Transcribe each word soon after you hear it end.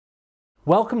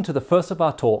Welcome to the first of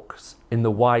our talks in the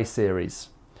Why series.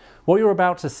 What you're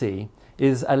about to see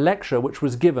is a lecture which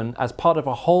was given as part of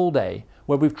a whole day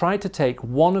where we've tried to take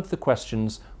one of the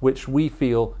questions which we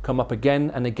feel come up again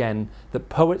and again, that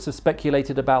poets have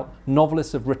speculated about,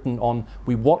 novelists have written on,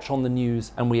 we watch on the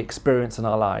news and we experience in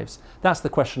our lives. That's the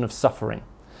question of suffering.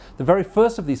 The very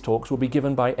first of these talks will be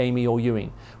given by Amy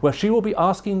Orr-Ewing, where she will be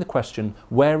asking the question,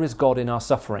 where is God in our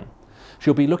suffering?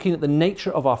 She'll be looking at the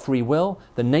nature of our free will,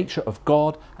 the nature of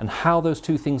God, and how those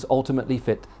two things ultimately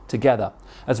fit together,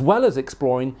 as well as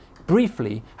exploring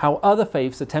briefly how other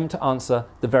faiths attempt to answer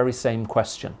the very same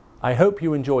question. I hope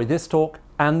you enjoy this talk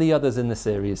and the others in the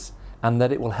series, and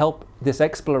that it will help this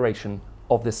exploration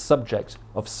of this subject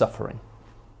of suffering.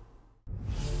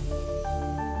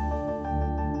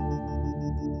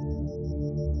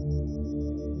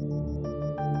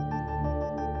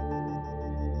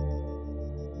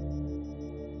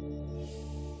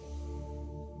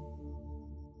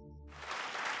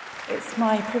 It's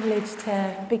my privilege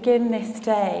to begin this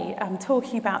day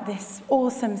talking about this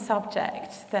awesome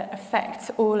subject that affects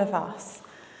all of us.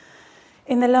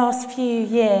 In the last few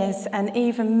years and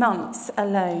even months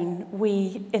alone,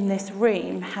 we in this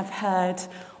room have heard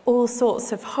all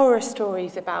sorts of horror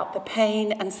stories about the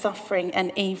pain and suffering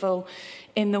and evil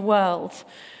in the world.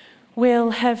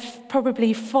 We'll have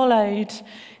probably followed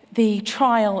the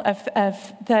trial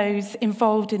of those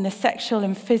involved in the sexual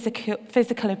and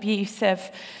physical abuse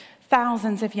of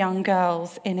thousands of young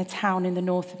girls in a town in the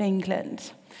north of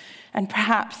England. And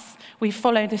perhaps we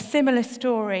followed a similar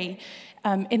story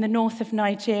in the north of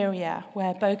Nigeria,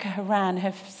 where Boko Haram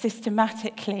have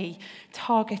systematically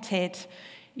targeted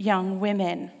young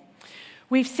women.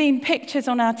 We've seen pictures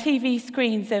on our TV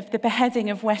screens of the beheading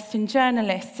of Western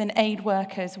journalists and aid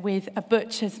workers with a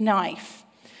butcher's knife.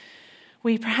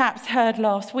 We perhaps heard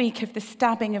last week of the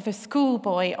stabbing of a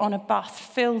schoolboy on a bus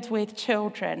filled with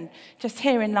children, just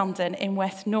here in London, in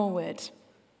West Norwood.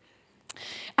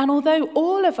 And although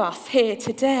all of us here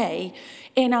today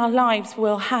in our lives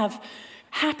will have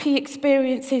happy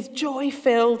experiences,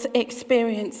 joy-filled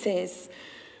experiences,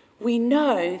 we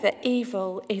know that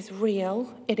evil is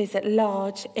real, it is at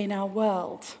large in our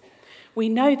world. We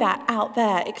know that out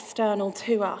there, external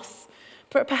to us.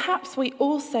 But perhaps we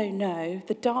also know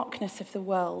the darkness of the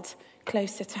world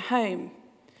closer to home.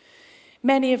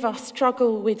 Many of us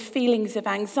struggle with feelings of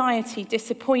anxiety,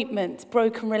 disappointment,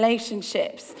 broken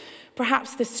relationships,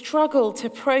 perhaps the struggle to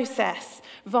process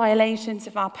violations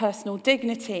of our personal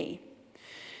dignity.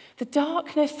 The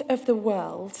darkness of the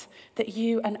world that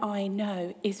you and I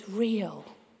know is real.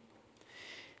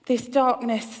 This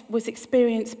darkness was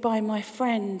experienced by my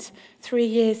friend 3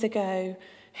 years ago,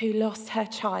 who lost her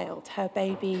child. Her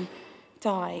baby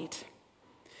died.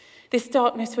 This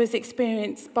darkness was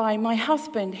experienced by my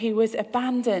husband, who was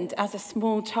abandoned as a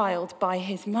small child by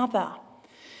his mother.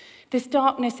 This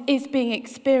darkness is being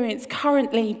experienced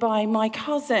currently by my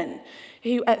cousin,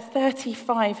 who at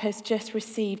 35 has just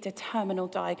received a terminal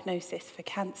diagnosis for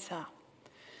cancer.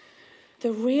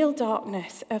 The real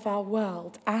darkness of our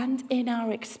world and in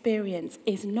our experience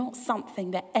is not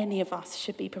something that any of us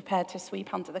should be prepared to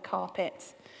sweep under the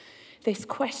carpet. This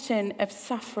question of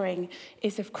suffering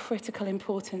is of critical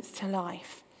importance to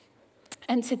life.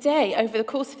 And today, over the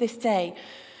course of this day,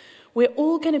 we're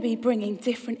all going to be bringing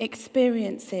different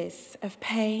experiences of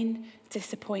pain,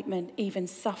 disappointment, even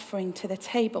suffering to the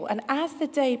table. And as the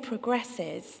day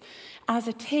progresses, as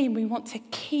a team, we want to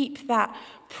keep that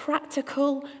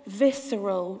practical,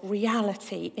 visceral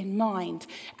reality in mind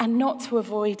and not to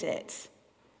avoid it.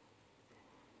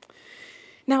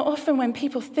 Now, often when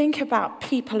people think about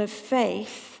people of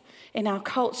faith in our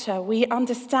culture, we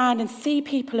understand and see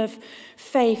people of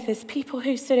faith as people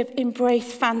who sort of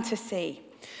embrace fantasy.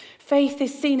 Faith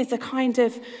is seen as a kind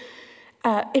of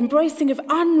embracing of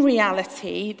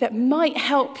unreality that might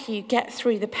help you get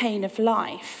through the pain of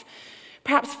life.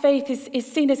 Perhaps faith is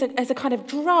seen as a kind of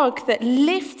drug that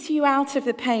lifts you out of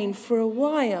the pain for a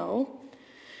while,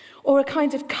 or a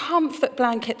kind of comfort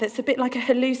blanket that's a bit like a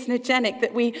hallucinogenic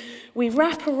that we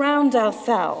wrap around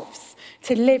ourselves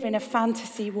to live in a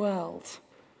fantasy world.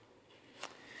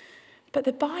 But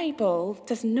the Bible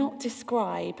does not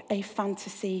describe a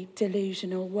fantasy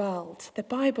delusional world. The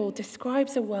Bible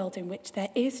describes a world in which there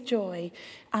is joy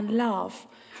and love,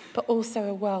 but also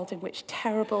a world in which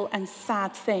terrible and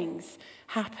sad things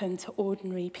happen to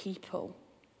ordinary people.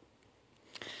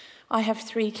 I have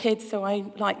 3 kids, so I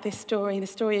like this story. The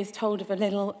story is told of a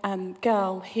little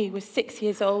girl who was 6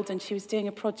 years old, and she was doing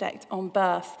a project on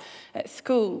birth at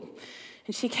school.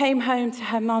 And she came home to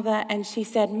her mother and she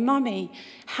said, "Mummy,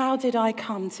 how did I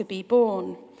come to be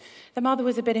born?" The mother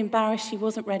was a bit embarrassed. She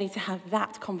wasn't ready to have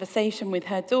that conversation with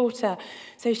her daughter.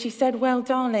 So she said, well,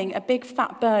 darling, a big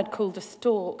fat bird called a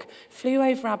stork flew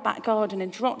over our back garden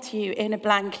and dropped you in a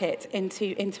blanket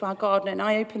into our garden, and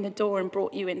I opened the door and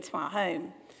brought you into our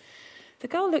home. The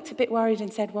girl looked a bit worried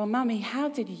and said, well, Mummy, how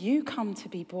did you come to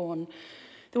be born?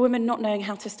 The woman, not knowing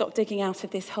how to stop digging out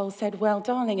of this hole, said, well,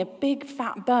 darling, a big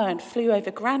fat bird flew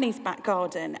over Granny's back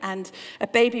garden and a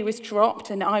baby was dropped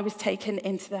and I was taken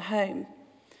into the home.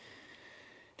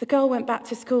 The girl went back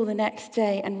to school the next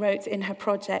day and wrote in her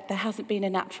project, there hasn't been a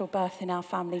natural birth in our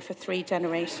family for 3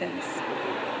 generations.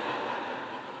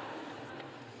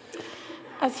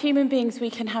 As human beings, we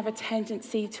can have a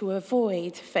tendency to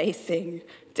avoid facing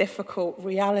difficult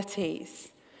realities.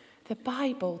 The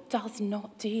Bible does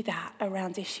not do that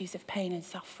around issues of pain and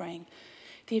suffering.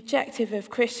 The objective of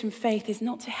Christian faith is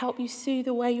not to help you soothe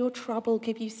away your trouble,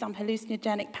 give you some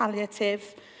hallucinogenic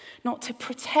palliative, not to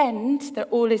pretend that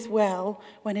all is well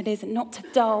when it isn't, not to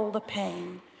dull the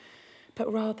pain,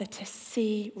 but rather to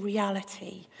see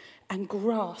reality and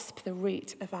grasp the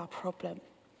root of our problem.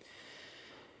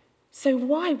 So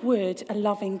why would a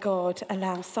loving God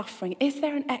allow suffering? Is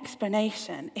there an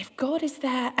explanation? If God is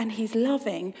there and he's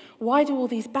loving, why do all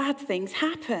these bad things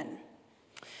happen?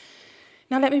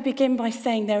 Now, let me begin by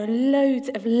saying there are loads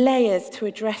of layers to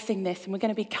addressing this, and we're going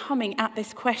to be coming at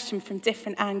this question from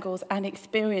different angles and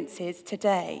experiences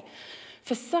today.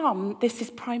 For some, this is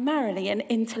primarily an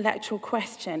intellectual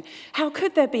question. How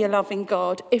could there be a loving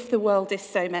God if the world is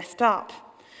so messed up?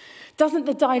 Doesn't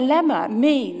the dilemma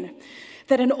mean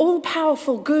that an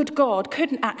all-powerful good God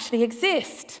couldn't actually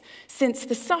exist, since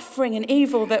the suffering and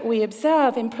evil that we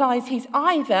observe implies he's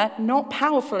either not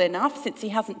powerful enough, since he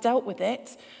hasn't dealt with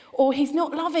it, or he's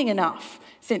not loving enough,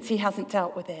 since he hasn't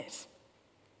dealt with it.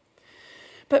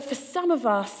 But for some of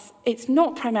us, it's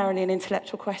not primarily an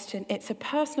intellectual question, it's a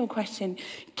personal question.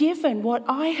 Given what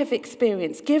I have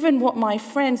experienced, given what my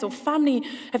friends or family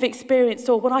have experienced,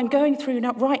 or what I'm going through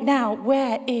right now,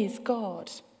 where is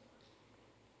God?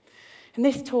 And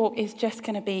this talk is just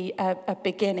going to be a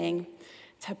beginning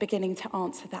to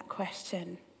answer that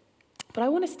question. But I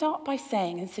want to start by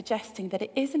saying and suggesting that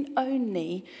it isn't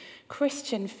only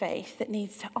Christian faith that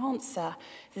needs to answer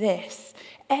this.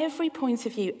 Every point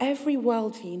of view, every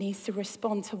worldview needs to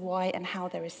respond to why and how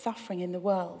there is suffering in the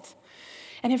world.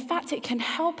 And in fact, it can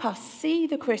help us see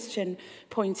the Christian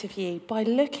point of view by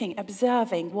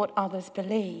observing what others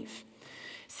believe.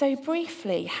 So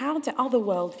briefly, how do other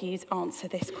worldviews answer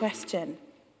this question?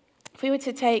 If we were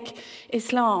to take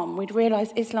Islam, we'd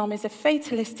realize Islam is a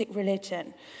fatalistic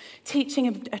religion,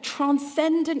 teaching a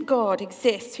transcendent God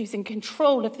exists who's in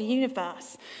control of the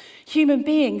universe. Human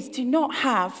beings do not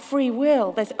have free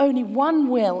will. There's only one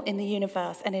will in the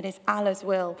universe, and it is Allah's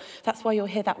will. That's why you'll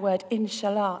hear that word,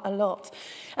 inshallah, a lot.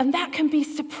 And that can be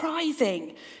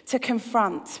surprising to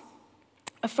confront.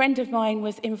 A friend of mine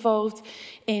was involved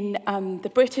in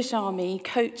the British Army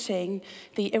coaching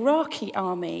the Iraqi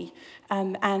army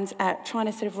and trying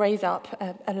to sort of raise up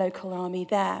a local army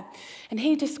there. And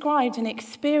he described an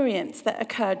experience that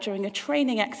occurred during a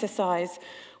training exercise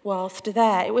whilst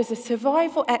there. It was a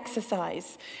survival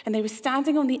exercise, and they were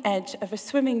standing on the edge of a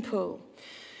swimming pool.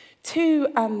 2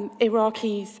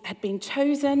 Iraqis had been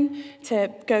chosen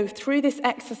to go through this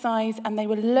exercise, and they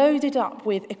were loaded up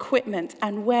with equipment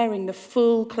and wearing the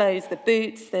full clothes, the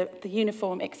boots, the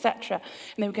uniform, etc.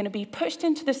 And they were going to be pushed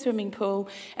into the swimming pool,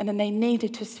 and then they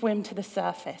needed to swim to the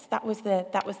surface. That was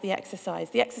the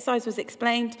exercise. The exercise was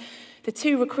explained. The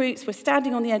 2 recruits were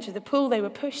standing on the edge of the pool. They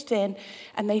were pushed in,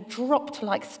 and they dropped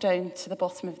like stones to the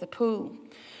bottom of the pool.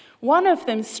 One of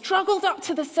them struggled up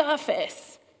to the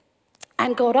surface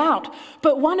and got out,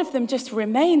 but one of them just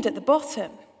remained at the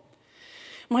bottom.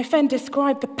 My friend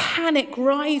described the panic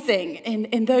rising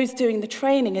in those doing the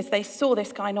training as they saw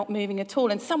this guy not moving at all,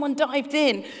 and someone dived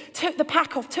in, took the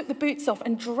pack off, took the boots off,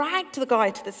 and dragged the guy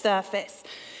to the surface,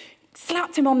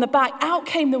 slapped him on the back. Out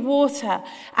came the water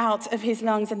out of his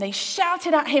lungs, and they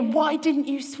shouted at him, "Why didn't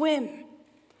you swim?"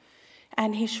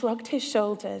 And he shrugged his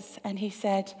shoulders, and he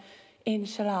said,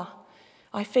 "Inshallah,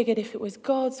 I figured if it was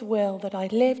God's will that I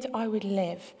lived, I would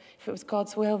live. If it was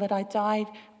God's will that I died,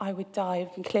 I would die.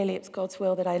 And clearly it's God's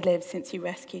will that I live since you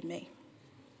rescued me."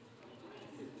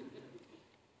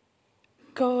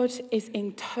 God is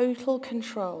in total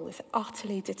control, is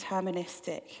utterly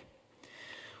deterministic.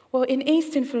 Well, in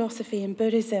Eastern philosophy and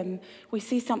Buddhism, we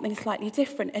see something slightly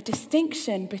different. A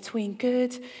distinction between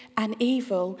good and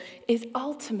evil is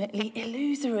ultimately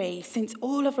illusory, since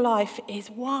all of life is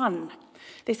one.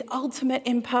 This ultimate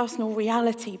impersonal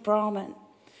reality, Brahman.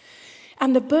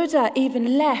 And the Buddha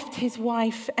even left his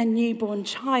wife and newborn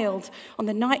child on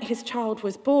the night his child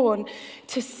was born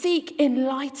to seek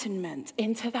enlightenment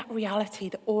into that reality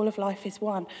that all of life is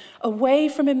one, away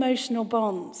from emotional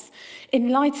bonds.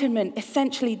 Enlightenment,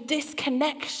 essentially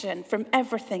disconnection from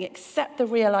everything except the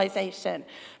realization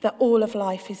that all of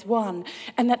life is one,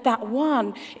 and that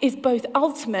one is both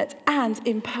ultimate and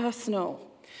impersonal.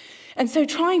 And so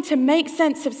trying to make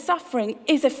sense of suffering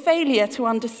is a failure to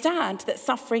understand that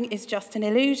suffering is just an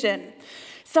illusion.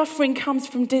 Suffering comes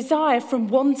from desire, from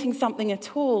wanting something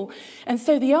at all. And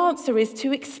so the answer is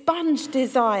to expunge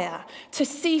desire, to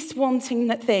cease wanting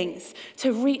things,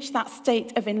 to reach that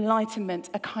state of enlightenment,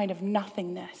 a kind of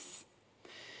nothingness.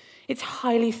 It's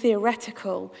highly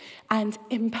theoretical and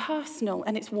impersonal,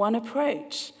 and it's one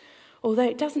approach, although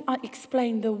it doesn't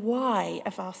explain the why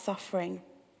of our suffering,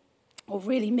 or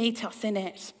really meet us in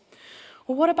it.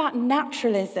 Well, what about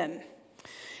naturalism?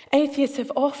 Atheists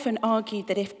have often argued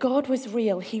that if God was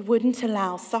real, he wouldn't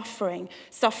allow suffering.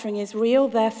 Suffering is real,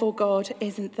 therefore God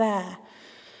isn't there.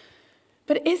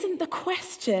 But isn't the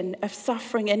question of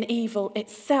suffering and evil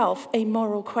itself a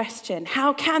moral question?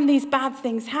 How can these bad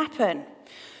things happen?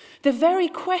 The very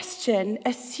question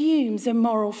assumes a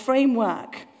moral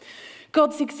framework.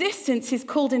 God's existence is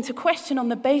called into question on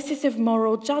the basis of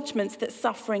moral judgments that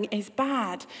suffering is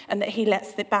bad and that he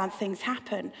lets the bad things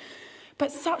happen.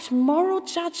 But such moral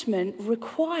judgment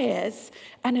requires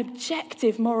an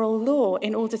objective moral law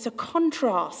in order to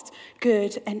contrast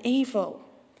good and evil.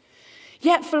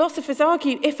 Yet philosophers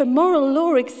argue if a moral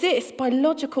law exists by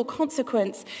logical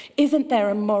consequence, isn't there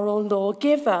a moral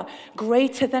lawgiver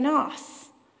greater than us?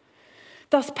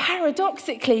 Thus,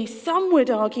 paradoxically, some would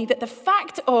argue that the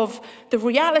fact of the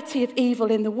reality of evil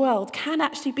in the world can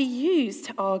actually be used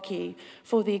to argue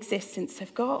for the existence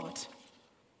of God.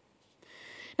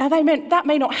 Now, that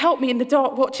may not help me in the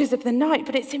dark watches of the night,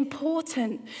 but it's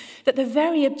important that the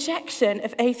very objection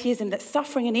of atheism that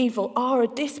suffering and evil are a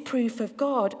disproof of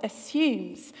God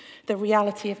assumes the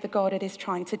reality of the God it is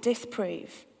trying to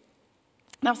disprove.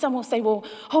 Now, some will say, well,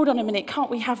 hold on a minute, can't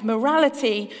we have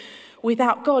morality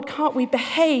without God? Can't we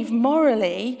behave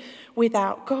morally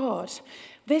without God?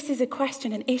 This is a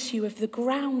question, an issue of the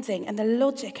grounding and the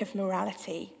logic of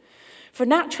morality. For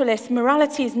naturalists,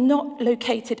 morality is not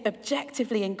located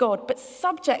objectively in God, but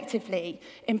subjectively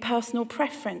in personal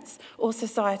preference or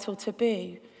societal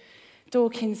taboo.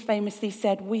 Dawkins famously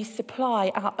said, "We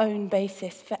supply our own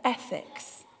basis for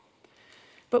ethics."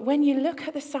 But when you look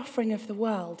at the suffering of the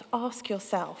world, ask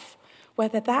yourself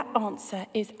whether that answer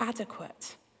is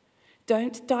adequate.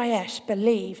 Don't Daesh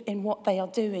believe in what they are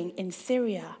doing in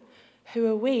Syria? Who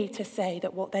are we to say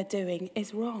that what they're doing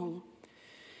is wrong?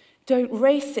 Don't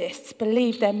racists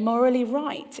believe they're morally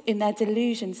right in their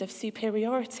delusions of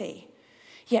superiority?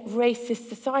 Yet racist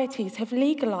societies have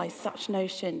legalized such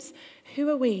notions. Who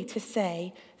are we to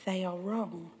say they are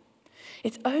wrong?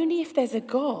 It's only if there's a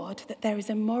God that there is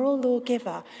a moral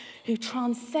lawgiver who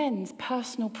transcends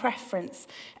personal preference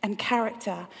and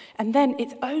character. And then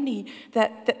it's only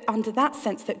that under that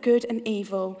sense that good and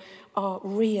evil are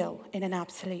real in an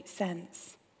absolute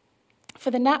sense.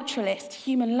 For the naturalist,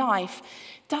 human life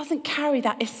doesn't carry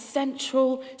that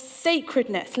essential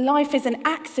sacredness. Life is an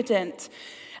accident.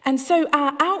 And so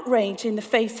our outrage in the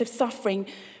face of suffering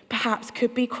perhaps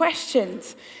could be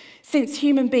questioned, since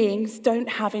human beings don't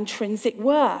have intrinsic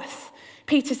worth.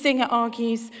 Peter Singer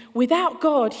argues, without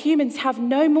God, humans have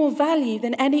no more value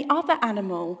than any other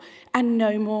animal and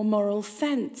no more moral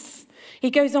sense. He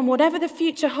goes on, whatever the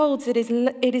future holds, it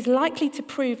is likely to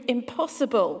prove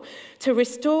impossible to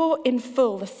restore in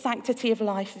full the sanctity of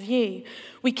life view.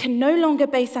 We can no longer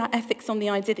base our ethics on the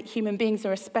idea that human beings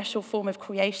are a special form of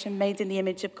creation made in the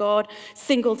image of God,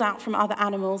 singled out from other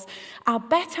animals. Our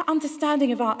better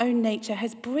understanding of our own nature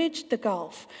has bridged the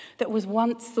gulf that was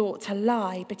once thought to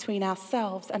lie between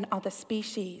ourselves and other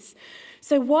species.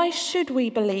 So why should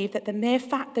we believe that the mere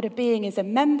fact that a being is a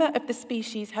member of the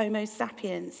species Homo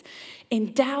sapiens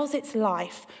endows its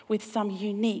life with some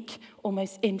unique,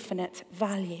 almost infinite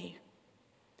value?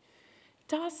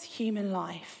 Does human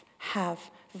life have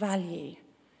value?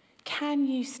 Can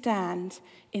you stand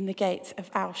in the gates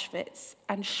of Auschwitz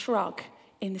and shrug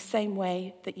in the same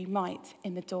way that you might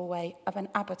in the doorway of an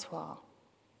abattoir?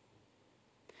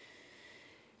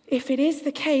 If it is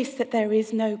the case that there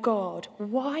is no God,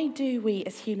 why do we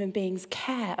as human beings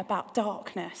care about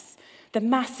darkness, the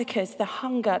massacres, the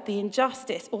hunger, the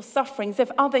injustice or sufferings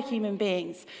of other human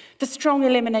beings, the strong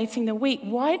eliminating the weak.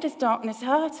 Why does darkness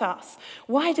hurt us?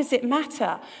 Why does it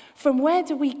matter? From where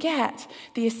do we get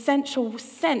the essential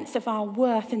sense of our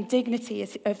worth and dignity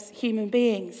as human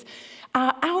beings?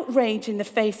 Our outrage in the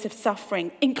face of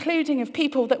suffering, including of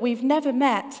people that we've never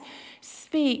met,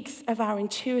 speaks of our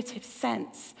intuitive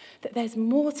sense that there's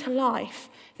more to life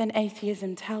than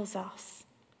atheism tells us.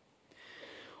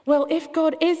 Well, if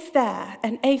God is there,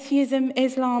 and atheism,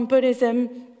 Islam,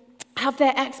 Buddhism have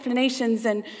their explanations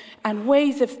and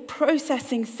ways of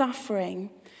processing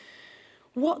suffering,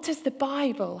 what does the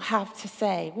Bible have to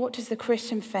say? What does the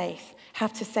Christian faith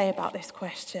have to say about this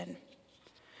question?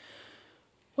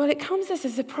 Well, it comes as a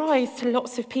surprise to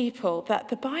lots of people that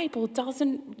the Bible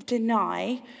doesn't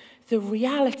deny the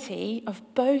reality of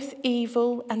both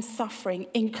evil and suffering,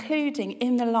 including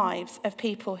in the lives of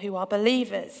people who are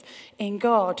believers in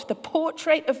God. The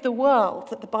portrait of the world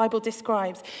that the Bible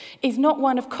describes is not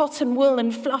one of cotton wool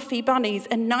and fluffy bunnies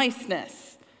and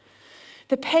niceness.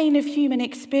 The pain of human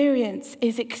experience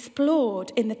is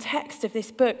explored in the text of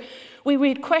this book. We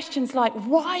read questions like,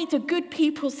 why do good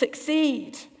people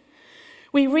succeed?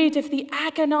 We read of the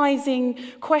agonizing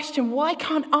question, why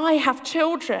can't I have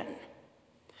children?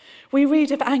 We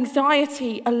read of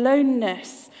anxiety,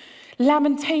 aloneness,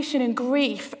 lamentation and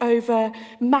grief over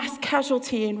mass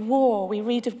casualty in war. We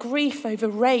read of grief over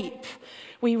rape.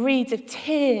 We read of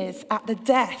tears at the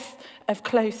death of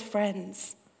close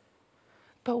friends.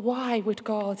 But why would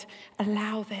God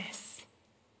allow this?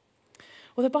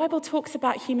 Well, the Bible talks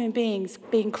about human beings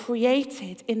being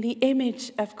created in the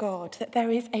image of God, that there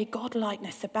is a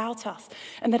godlikeness about us,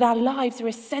 and that our lives are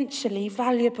essentially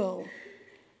valuable.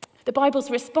 The Bible's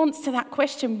response to that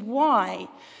question, why,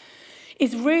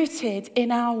 is rooted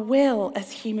in our will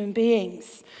as human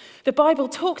beings. The Bible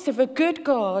talks of a good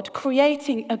God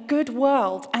creating a good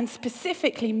world and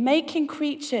specifically making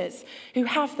creatures who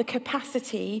have the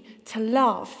capacity to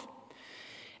love.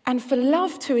 And for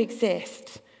love to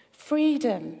exist,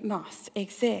 freedom must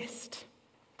exist.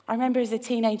 I remember as a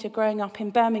teenager growing up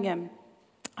in Birmingham,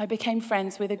 I became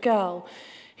friends with a girl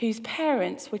whose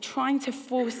parents were trying to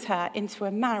force her into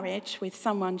a marriage with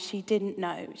someone she didn't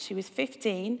know. She was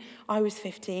 15, I was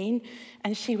 15,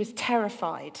 and she was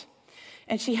terrified.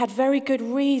 And she had very good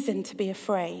reason to be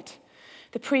afraid.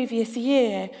 The previous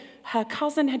year, her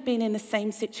cousin had been in the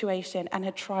same situation and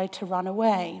had tried to run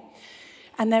away.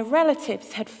 And their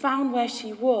relatives had found where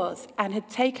she was and had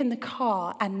taken the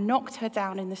car and knocked her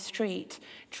down in the street,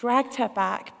 dragged her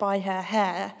back by her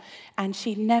hair, and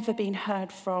she'd never been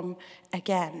heard from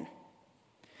again.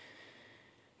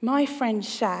 My friend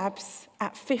Shabs,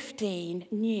 at 15,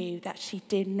 knew that she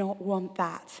did not want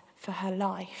that for her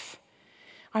life.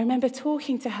 I remember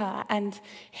talking to her and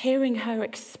hearing her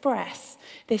express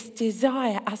this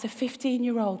desire as a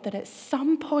 15-year-old that at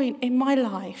some point in my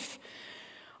life,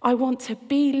 I want to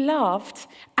be loved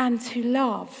and to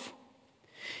love.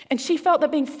 And she felt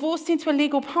that being forced into a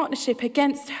legal partnership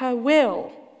against her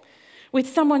will with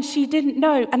someone she didn't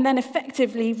know and then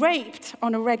effectively raped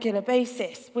on a regular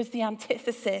basis was the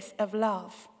antithesis of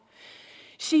love.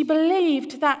 She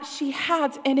believed that she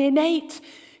had an innate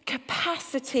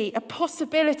capacity, a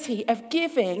possibility of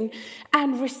giving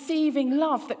and receiving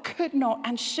love that could not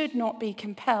and should not be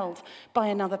compelled by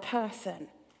another person.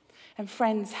 And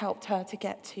friends helped her to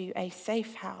get to a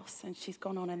safe house, and she's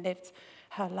gone on and lived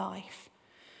her life.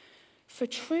 For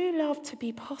true love to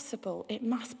be possible, it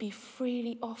must be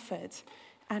freely offered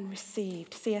and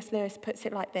received. C.S. Lewis puts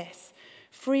it like this: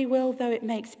 free will, though it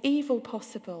makes evil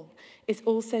possible, is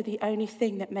also the only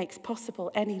thing that makes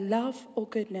possible any love or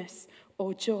goodness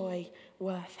or joy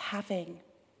worth having.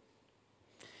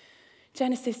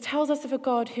 Genesis tells us of a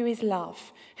God who is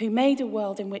love, who made a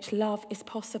world in which love is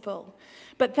possible.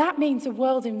 But that means a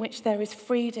world in which there is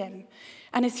freedom.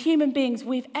 And as human beings,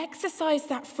 we've exercised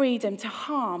that freedom to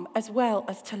harm as well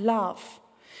as to love.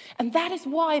 And that is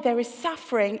why there is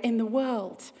suffering in the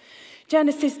world.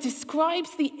 Genesis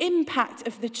describes the impact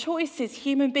of the choices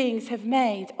human beings have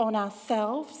made on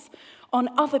ourselves, on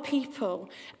other people,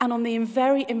 and on the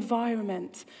very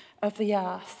environment of the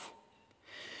earth.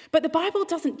 But the Bible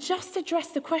doesn't just address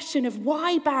the question of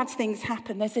why bad things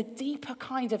happen. There's a deeper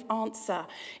kind of answer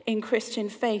in Christian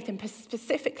faith, and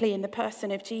specifically in the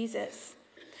person of Jesus.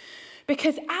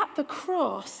 Because at the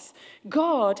cross,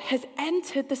 God has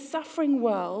entered the suffering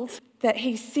world that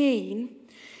he's seen.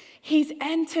 He's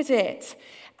entered it,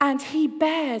 and he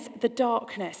bears the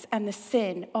darkness and the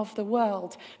sin of the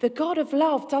world. The God of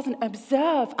love doesn't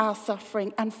observe our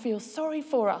suffering and feel sorry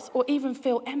for us or even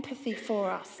feel empathy for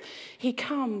us. He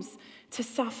comes to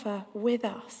suffer with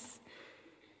us.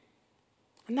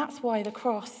 And that's why the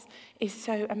cross is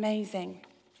so amazing.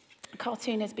 A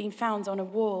cartoon has been found on a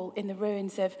wall in the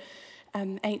ruins of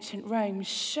ancient Rome,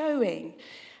 showing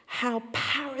how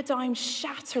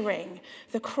paradigm-shattering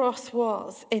the cross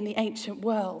was in the ancient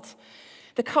world.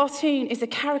 The cartoon is a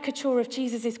caricature of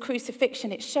Jesus'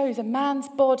 crucifixion. It shows a man's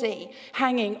body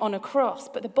hanging on a cross,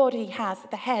 but the body has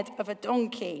the head of a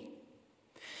donkey.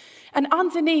 And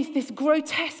underneath this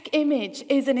grotesque image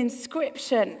is an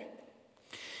inscription.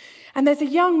 And there's a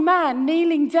young man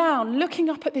kneeling down, looking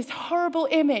up at this horrible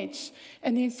image.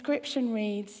 And the inscription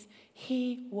reads,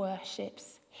 "He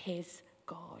worships his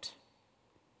God."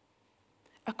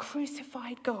 A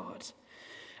crucified God.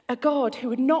 A God who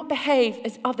would not behave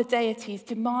as other deities,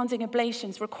 demanding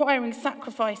oblations, requiring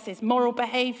sacrifices, moral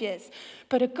behaviors,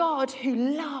 but a God who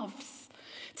loves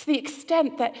to the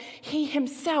extent that he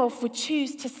himself would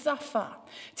choose to suffer,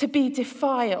 to be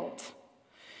defiled,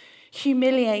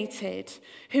 humiliated,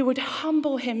 who would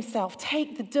humble himself,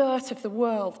 take the dirt of the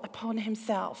world upon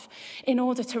himself in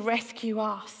order to rescue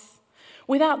us,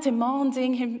 without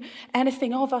demanding him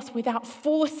anything of us, without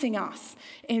forcing us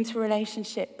into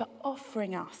relationship, but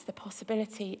offering us the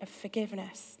possibility of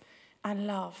forgiveness and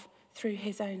love through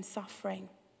his own suffering.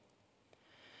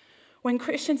 When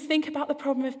Christians think about the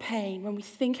problem of pain, when we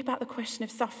think about the question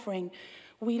of suffering,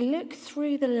 we look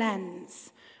through the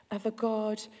lens of a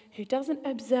God who doesn't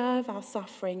observe our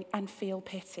suffering and feel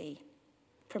pity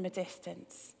from a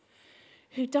distance,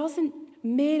 who doesn't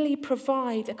merely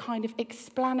provide a kind of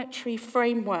explanatory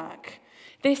framework.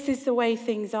 This is the way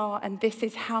things are, and this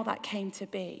is how that came to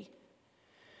be.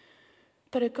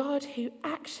 But a God who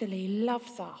actually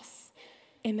loves us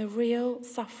in the real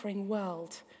suffering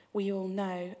world we all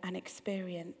know and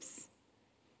experience.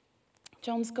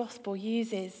 John's Gospel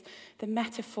uses the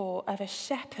metaphor of a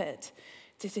shepherd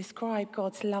to describe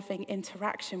God's loving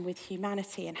interaction with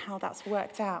humanity and how that's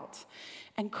worked out,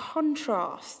 and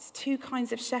contrasts two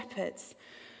kinds of shepherds.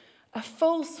 A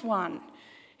false one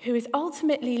who is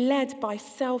ultimately led by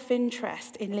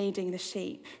self-interest in leading the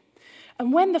sheep.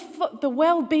 And when the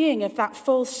well-being of that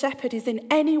false shepherd is in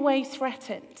any way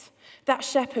threatened, that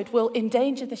shepherd will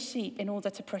endanger the sheep in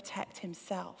order to protect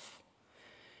himself.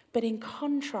 But in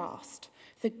contrast,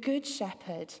 the good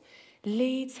shepherd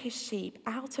leads his sheep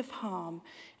out of harm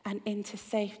and into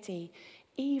safety,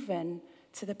 even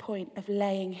to the point of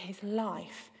laying his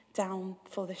life down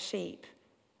for the sheep.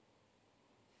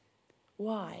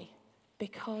 Why?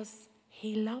 Because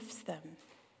he loves them.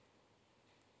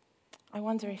 I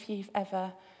wonder if you've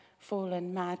ever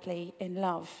fallen madly in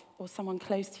love, or someone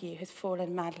close to you has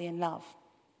fallen madly in love.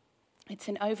 It's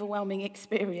an overwhelming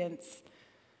experience.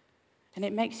 And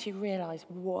it makes you realize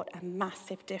what a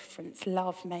massive difference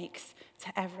love makes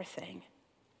to everything.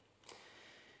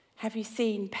 Have you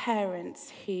seen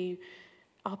parents who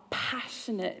are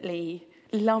passionately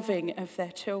loving of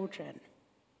their children,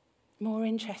 more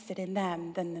interested in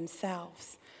them than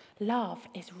themselves? Love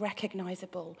is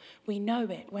recognizable. We know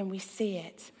it when we see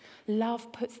it.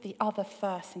 Love puts the other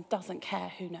first and doesn't care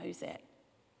who knows it.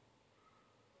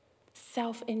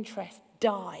 Self-interest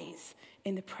dies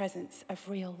in the presence of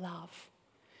real love.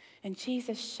 And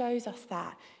Jesus shows us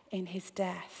that in his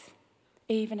death.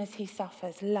 Even as he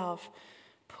suffers, love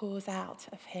pours out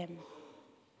of him.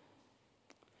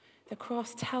 The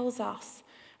cross tells us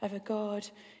of a God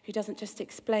who doesn't just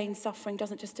explain suffering,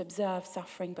 doesn't just observe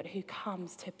suffering, but who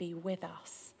comes to be with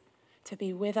us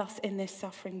in this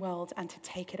suffering world and to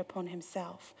take it upon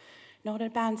himself. Not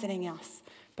abandoning us,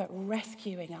 but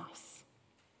rescuing us.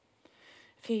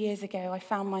 A few years ago, I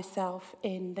found myself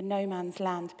in the no man's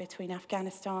land between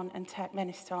Afghanistan and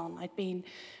Turkmenistan. I'd been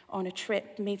on a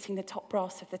trip meeting the top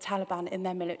brass of the Taliban in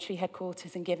their military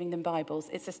headquarters and giving them Bibles.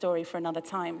 It's a story for another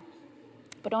time.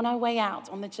 But on our way out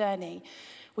on the journey,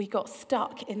 we got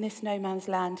stuck in this no man's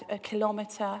land, a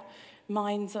kilometre,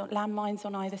 landmines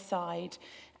on either side,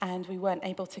 and we weren't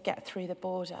able to get through the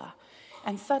border.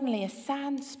 And suddenly a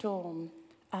sandstorm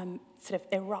sort of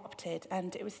erupted,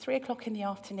 and it was 3:00 in the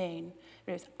afternoon.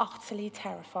 It was utterly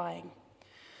terrifying.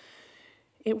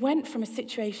 It went from a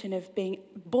situation of being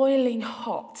boiling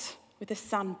hot with the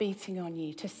sun beating on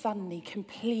you to suddenly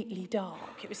completely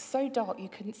dark. It was so dark you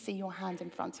couldn't see your hand in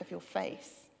front of your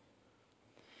face.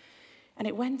 And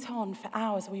it went on for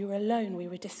hours. We were alone, we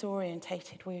were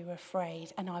disorientated, we were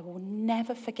afraid. And I will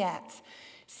never forget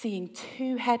seeing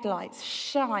two headlights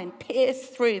pierce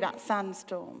through that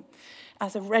sandstorm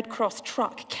as a Red Cross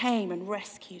truck came and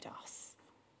rescued us.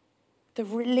 The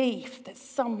relief that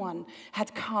someone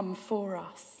had come for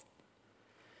us.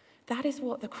 That is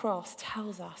what the cross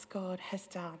tells us God has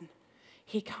done.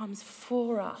 He comes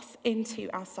for us into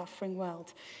our suffering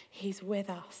world. He's with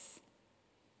us.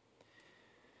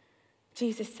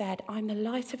 Jesus said, I'm the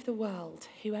light of the world.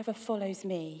 Whoever follows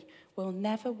me will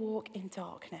never walk in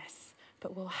darkness,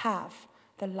 but will have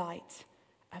the light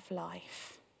of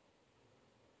life.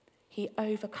 He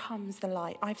overcomes the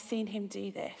light. I've seen him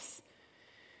do this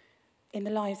in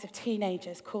the lives of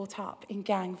teenagers caught up in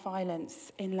gang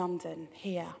violence in London,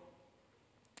 here.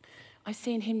 I've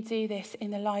seen him do this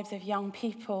in the lives of young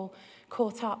people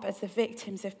caught up as the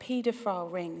victims of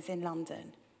paedophile rings in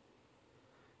London.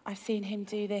 I've seen him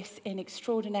do this in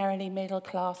extraordinarily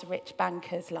middle-class rich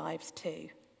bankers' lives too.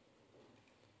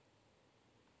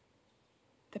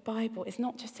 The Bible is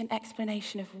not just an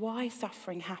explanation of why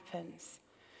suffering happens,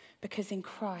 because in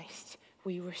Christ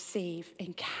we receive,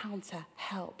 encounter,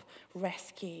 help,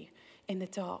 rescue in the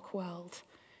dark world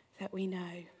that we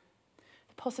know.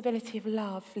 The possibility of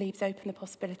love leaves open the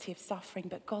possibility of suffering,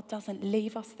 but God doesn't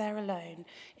leave us there alone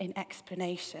in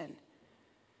explanation.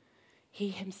 He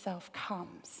himself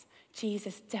comes.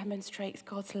 Jesus demonstrates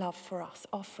God's love for us,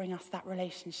 offering us that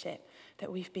relationship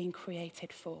that we've been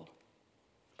created for.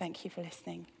 Thank you for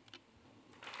listening.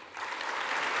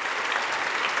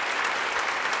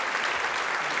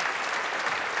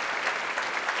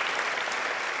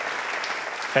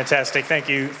 Fantastic. Thank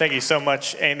you. Thank you so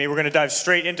much, Amy. We're going to dive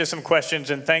straight into some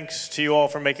questions, and thanks to you all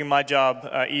for making my job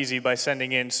easy by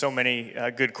sending in so many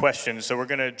good questions. So we're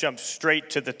going to jump straight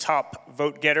to the top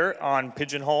vote getter on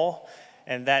Pigeonhole,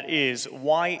 and that is,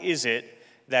 why is it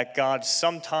that God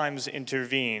sometimes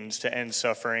intervenes to end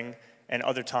suffering and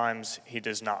other times he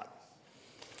does not?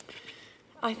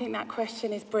 I think that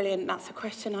question is brilliant. That's a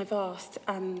question I've asked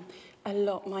a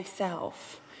lot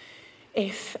myself.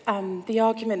 If the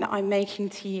argument that I'm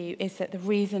making to you is that the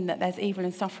reason that there's evil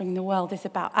and suffering in the world is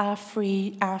about our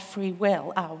free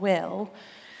will,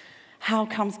 how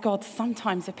comes God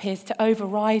sometimes appears to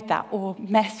override that or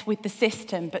mess with the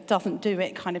system but doesn't do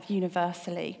it kind of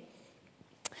universally?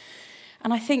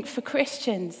 And I think for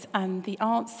Christians, the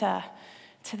answer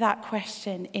to that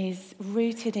question is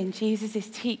rooted in Jesus'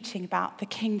 teaching about the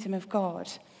kingdom of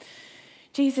God.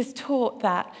 Jesus taught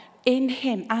that in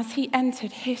him, as he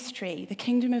entered history, the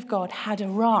kingdom of God had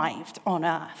arrived on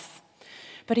earth.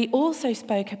 But he also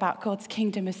spoke about God's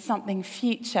kingdom as something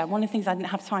future. One of the things I didn't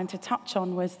have time to touch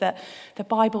on was that the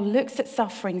Bible looks at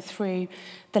suffering through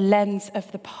the lens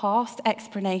of the past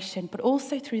explanation, but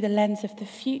also through the lens of the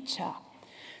future.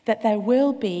 That there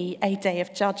will be a day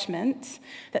of judgment,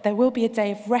 that there will be a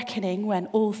day of reckoning when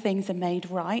all things are made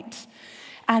right.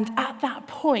 And at that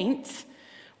point,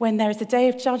 when there is a day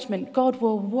of judgment, God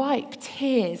will wipe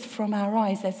tears from our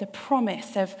eyes. There's a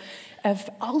promise of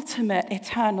ultimate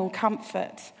eternal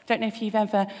comfort. I don't know if you've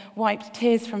ever wiped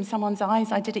tears from someone's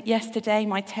eyes. I did it yesterday.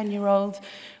 My 10-year-old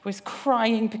was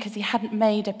crying because he hadn't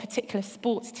made a particular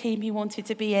sports team he wanted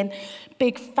to be in.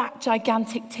 Big, fat,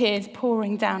 gigantic tears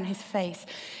pouring down his face.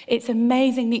 It's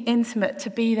amazingly intimate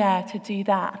to be there to do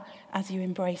that as you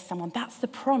embrace someone. That's the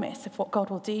promise of what God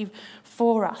will do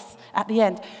for us at the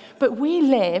end. But we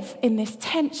live in this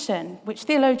tension, which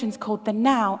theologians called the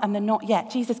now and the not yet.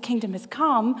 Jesus' kingdom has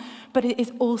come, but it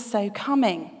is also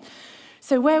coming.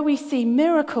 So where we see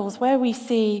miracles, where we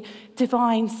see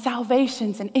divine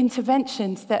salvations and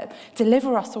interventions that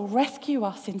deliver us or rescue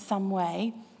us in some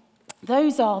way,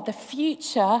 those are the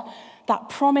future, that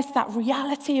promise, that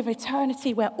reality of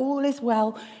eternity where all is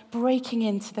well, breaking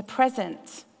into the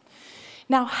present.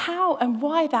 Now, how and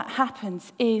why that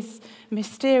happens is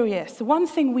mysterious. The one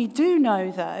thing we do know,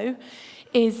 though,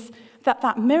 is that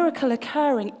that miracle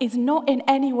occurring is not in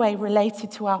any way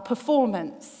related to our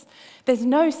performance. There's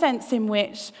no sense in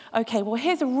which, okay, well,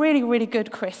 here's a really, really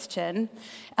good Christian,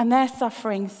 and they're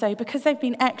suffering, so because they've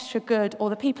been extra good, or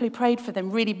the people who prayed for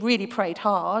them really, really prayed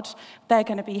hard, they're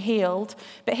going to be healed.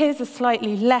 But here's a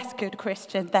slightly less good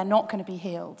Christian, they're not going to be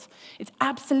healed. It's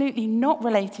absolutely not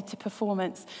related to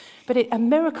performance, but a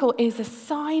miracle is a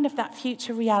sign of that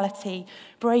future reality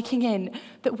breaking in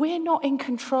that we're not in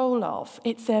control of.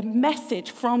 It's a message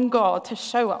from God to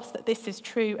show us that this is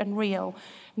true and real,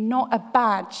 not a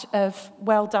badge of,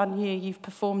 well done you, you've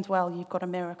performed well, you've got a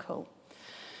miracle.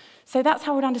 So that's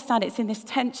how I would understand it. It's in this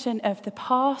tension of the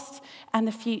past and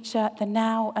the future, the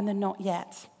now and the not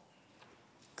yet.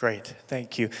 Great,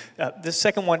 thank you. The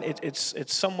second one,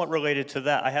 it's somewhat related to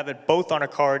that. I have it both on a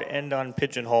card and on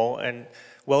Pigeonhole, and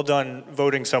well done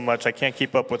voting so much. I can't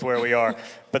keep up with where we are.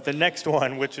 But the next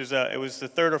one, which is it was the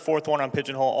third or fourth one on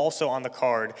Pigeonhole, also on the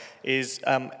card, is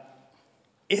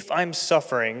if I'm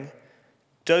suffering,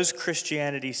 does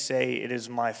Christianity say it is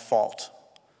my fault?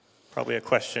 Probably a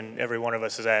question every one of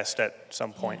us has asked at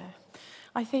some point. Yeah.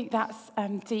 I think that's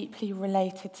deeply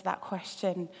related to that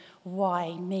question,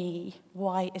 why me?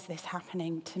 Why is this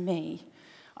happening to me?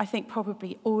 I think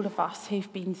probably all of us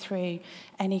who've been through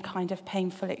any kind of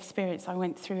painful experience. I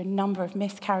went through a number of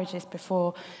miscarriages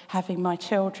before having my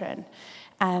children.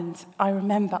 And I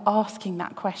remember asking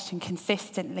that question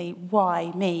consistently,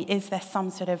 why me? Is there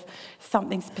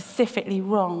something specifically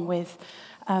wrong with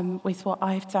what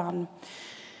I've done?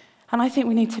 And I think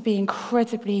we need to be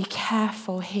incredibly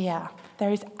careful here.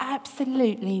 There is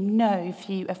absolutely no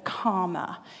view of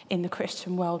karma in the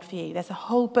Christian worldview. There's a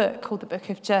whole book called the Book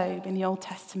of Job in the Old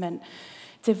Testament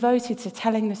devoted to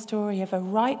telling the story of a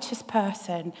righteous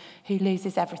person who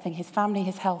loses everything, his family,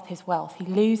 his health, his wealth. He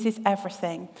loses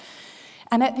everything.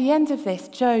 And at the end of this,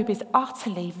 Job is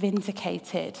utterly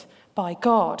vindicated by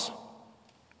God.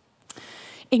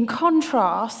 In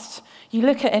contrast, you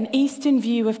look at an Eastern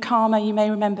view of karma. You may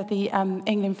remember the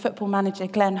England football manager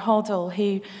Glenn Hoddle,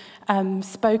 who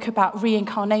spoke about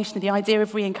reincarnation, the idea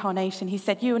of reincarnation. He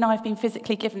said, you and I have been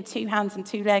physically given 2 hands and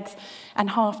 2 legs and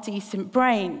half-decent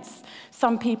brains.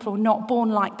 Some people are not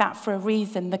born like that for a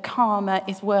reason. The karma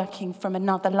is working from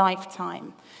another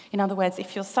lifetime. In other words,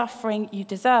 if you're suffering, you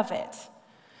deserve it.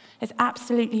 There's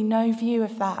absolutely no view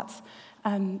of that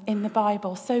in the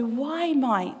Bible. So why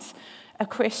might a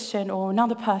Christian or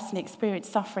another person experience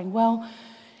suffering? Well,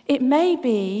 it may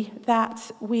be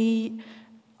that we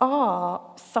are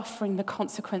suffering the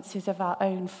consequences of our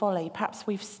own folly. Perhaps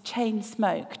we've chain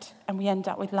smoked and we end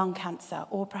up with lung cancer,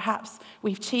 or perhaps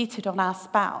we've cheated on our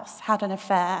spouse, had an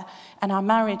affair, and our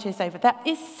marriage is over. There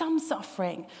is some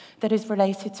suffering that is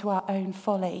related to our own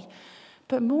folly.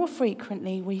 But more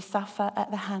frequently, we suffer at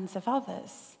the hands of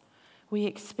others. We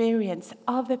experience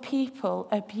other people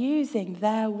abusing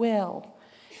their will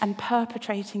and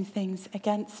perpetrating things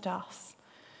against us.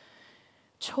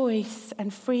 Choice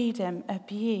and freedom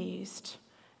abused.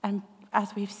 And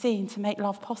as we've seen, to make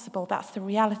love possible, that's the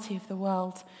reality of the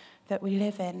world that we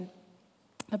live in.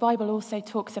 The Bible also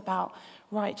talks about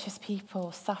righteous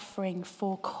people suffering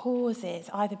for causes,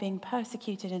 either being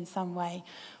persecuted in some way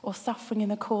or suffering in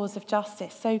the cause of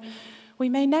justice. So we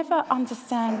may never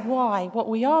understand why. What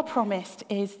we are promised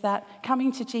is that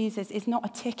coming to Jesus is not a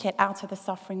ticket out of the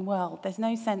suffering world. There's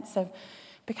no sense of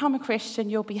become a Christian,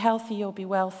 you'll be healthy, you'll be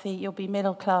wealthy, you'll be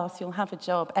middle class, you'll have a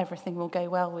job, everything will go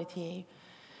well with you.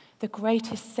 The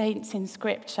greatest saints in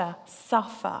Scripture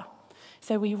suffer.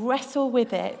 So we wrestle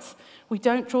with it. We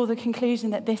don't draw the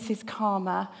conclusion that this is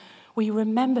karma. We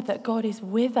remember that God is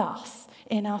with us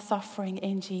in our suffering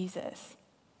in Jesus.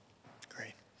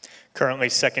 Great. Currently,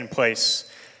 second place.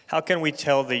 How can we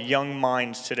tell the young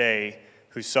minds today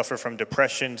who suffer from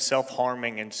depression,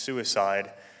 self-harming, and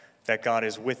suicide that God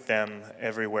is with them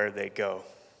everywhere they go?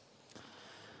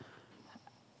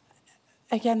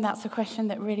 Again, that's a question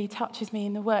that really touches me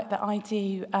in the work that I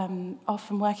do,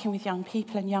 often working with young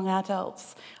people and young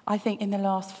adults. I think in the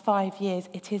last 5 years,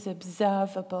 it is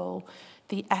observable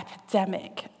the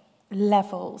epidemic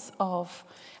levels of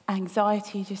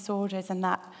anxiety disorders and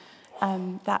that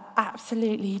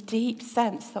absolutely deep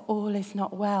sense that all is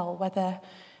not well, whether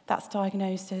that's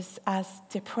diagnosed as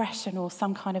depression or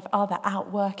some kind of other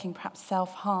outworking, perhaps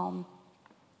self-harm.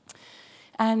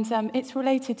 And it's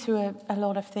related to a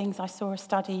lot of things. I saw a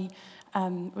study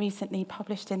recently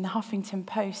published in the Huffington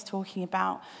Post talking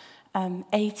about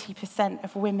 80%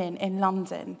 of women in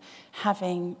London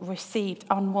having received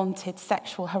unwanted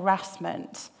sexual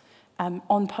harassment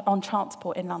on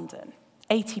transport in London.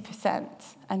 80%,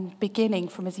 and beginning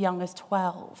from as young as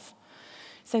 12.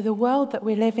 So the world that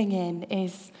we're living in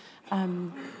is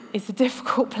a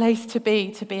difficult place to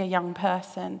be a young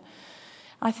person.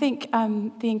 I think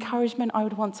the encouragement I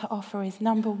would want to offer is,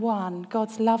 number one,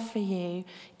 God's love for you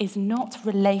is not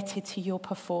related to your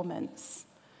performance.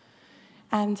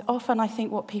 And often I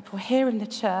think what people hear in the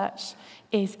church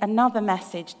is another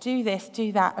message: do this,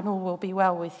 do that, and all will be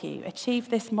well with you. Achieve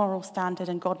this moral standard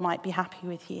and God might be happy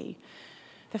with you.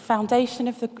 The foundation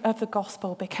of the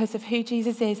gospel, because of who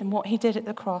Jesus is and what he did at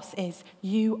the cross, is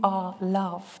you are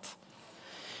loved.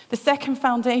 The second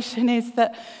foundation is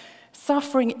that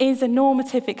suffering is a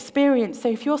normative experience. So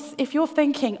if you're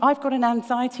thinking, I've got an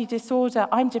anxiety disorder,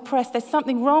 I'm depressed, there's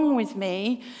something wrong with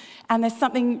me, and there's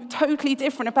something totally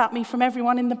different about me from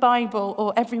everyone in the Bible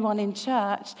or everyone in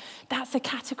church, that's a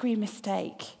category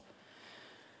mistake.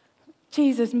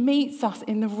 Jesus meets us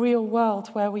in the real world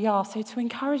where we are. So to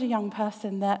encourage a young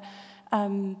person that,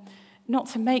 not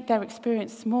to make their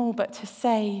experience small, but to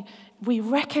say, we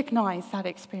recognize that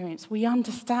experience, we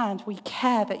understand, we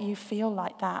care that you feel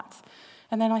like that.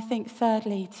 And then I think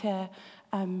thirdly, to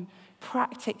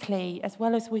practically, as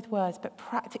well as with words, but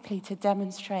practically to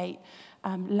demonstrate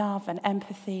love and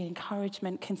empathy,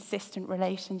 encouragement, consistent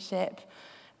relationship,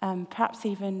 perhaps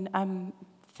even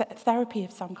therapy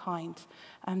of some kind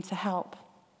to help.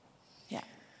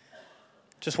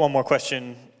 Just one more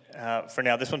question for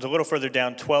now. This one's a little further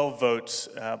down, 12 votes,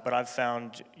 but I've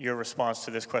found your response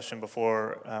to this question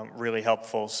before really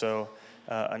helpful. So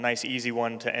a nice easy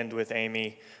one to end with,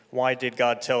 Amy. Why did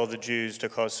God tell the Jews to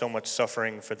cause so much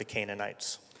suffering for the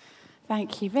Canaanites?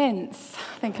 Thank you, Vince.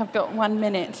 I think I've got 1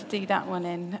 minute to do that one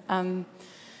in. I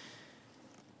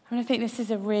think this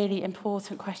is a really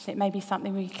important question. It may be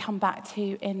something we come back to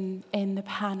in the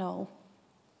panel.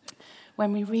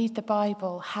 When we read the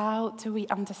Bible, how do we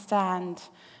understand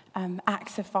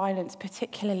acts of violence,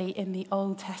 particularly in the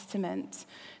Old Testament,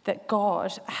 that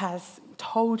God has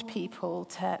told people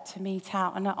to mete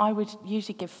out? And I would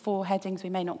usually give 4 headings. We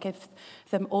may not give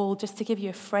them all, just to give you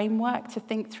a framework to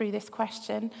think through this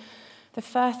question. The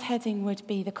first heading would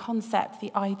be the concept,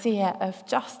 the idea of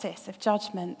justice, of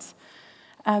judgment.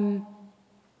 When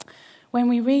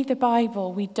we read the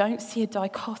Bible, we don't see a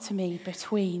dichotomy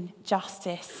between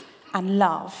justice and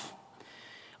love.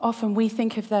 Often we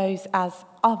think of those as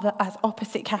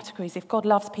opposite categories. If God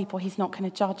loves people, he's not going to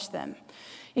judge them.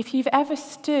 If you've ever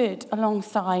stood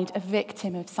alongside a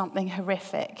victim of something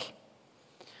horrific,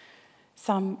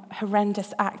 some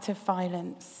horrendous act of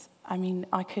violence, I mean,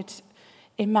 I could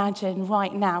imagine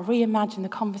right now, reimagine the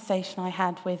conversation I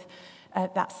had with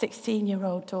that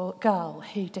 16-year-old girl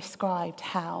who described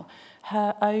how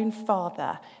her own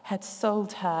father had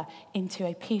sold her into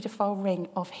a paedophile ring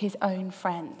of his own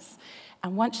friends.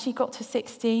 And once she got to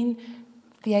 16,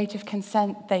 the age of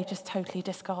consent, they just totally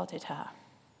discarded her.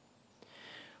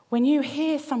 When you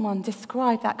hear someone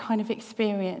describe that kind of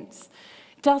experience,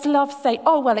 does love say,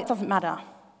 oh, well, it doesn't matter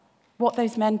what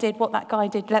those men did, what that guy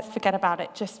did, let's forget about it,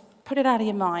 just put it out of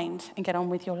your mind and get on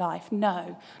with your life?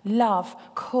 No. Love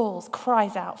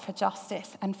cries out for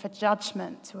justice and for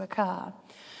judgment to occur.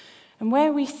 And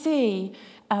where we see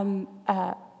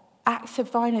acts of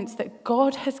violence that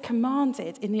God has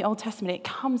commanded in the Old Testament, it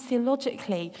comes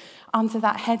theologically under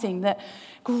that heading that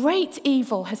great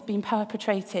evil has been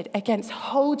perpetrated against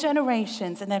whole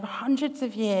generations, and there are hundreds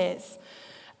of years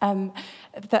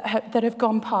that have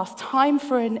gone past. Time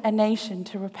for a nation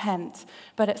to repent.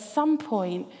 But at some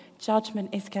point,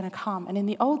 judgment is going to come. And in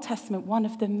the Old Testament, one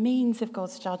of the means of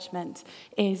God's judgment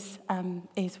is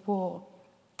war.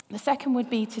 The second would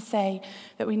be to say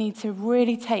that we need to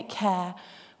really take care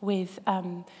with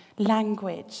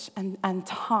language and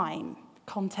time,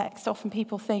 context. Often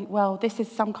people think, well, this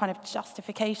is some kind of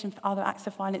justification for other acts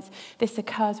of violence. This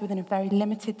occurs within a very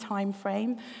limited time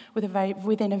frame,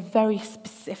 within a very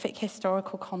specific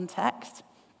historical context.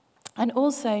 And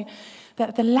also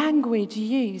that the language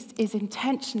used is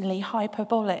intentionally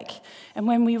hyperbolic. And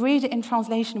when we read it in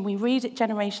translation, we read it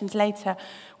generations later,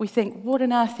 we think, what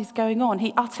on earth is going on?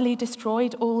 He utterly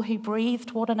destroyed all who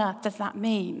breathed. What on earth does that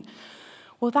mean?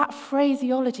 Well, that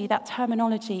phraseology, that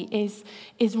terminology is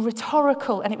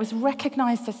rhetorical, and it was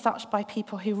recognized as such by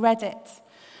people who read it.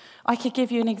 I could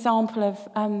give you an example of,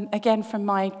 again, from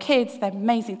my kids. They're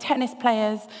amazing tennis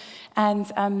players,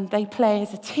 and they play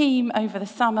as a team over the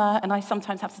summer, and I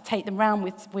sometimes have to take them around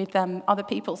with other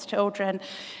people's children.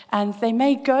 And they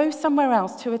may go somewhere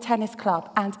else to a tennis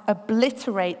club and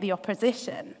obliterate the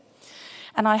opposition.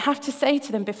 And I have to say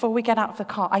to them before we get out of the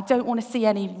car, I don't want to see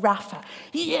any Rafa,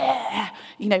 yeah,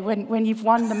 you know, when you've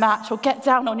won the match, or get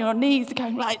down on your knees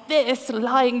going like this,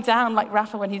 lying down like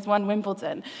Rafa when he's won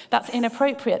Wimbledon. That's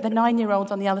inappropriate. The 9-year-old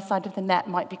on the other side of the net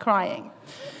might be crying.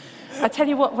 I tell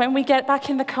you what, when we get back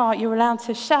in the car, you're allowed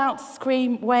to shout,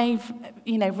 scream, wave,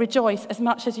 you know, rejoice as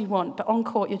much as you want, but on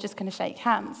court, you're just going to shake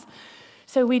hands.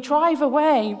 So we drive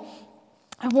away.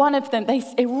 And one of them, they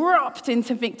erupt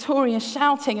into victorious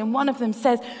shouting, and one of them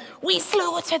says, "We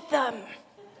slaughtered them."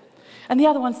 And the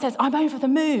other one says, "I'm over the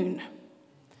moon."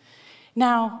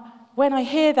 Now, when I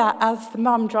hear that as the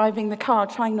mum driving the car,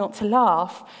 trying not to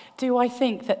laugh, do I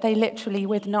think that they literally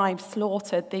with knives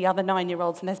slaughtered the other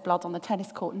 9-year-olds and there's blood on the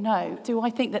tennis court? No. Do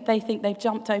I think that they think they've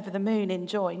jumped over the moon in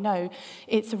joy? No.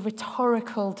 It's a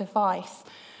rhetorical device.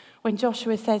 When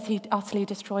Joshua says he utterly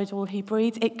destroyed all who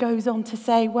breathed, it goes on to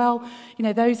say, well, you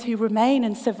know, those who remain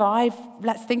and survive,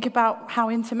 let's think about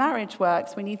how intermarriage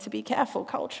works. We need to be careful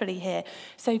culturally here.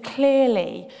 So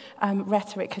clearly,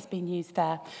 rhetoric has been used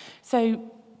there. So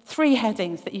 3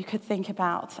 headings that you could think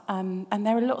about, and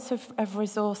there are lots of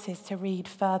resources to read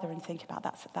further and think about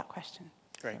that question.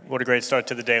 Great. What a great start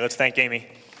to the day. Let's thank Amy.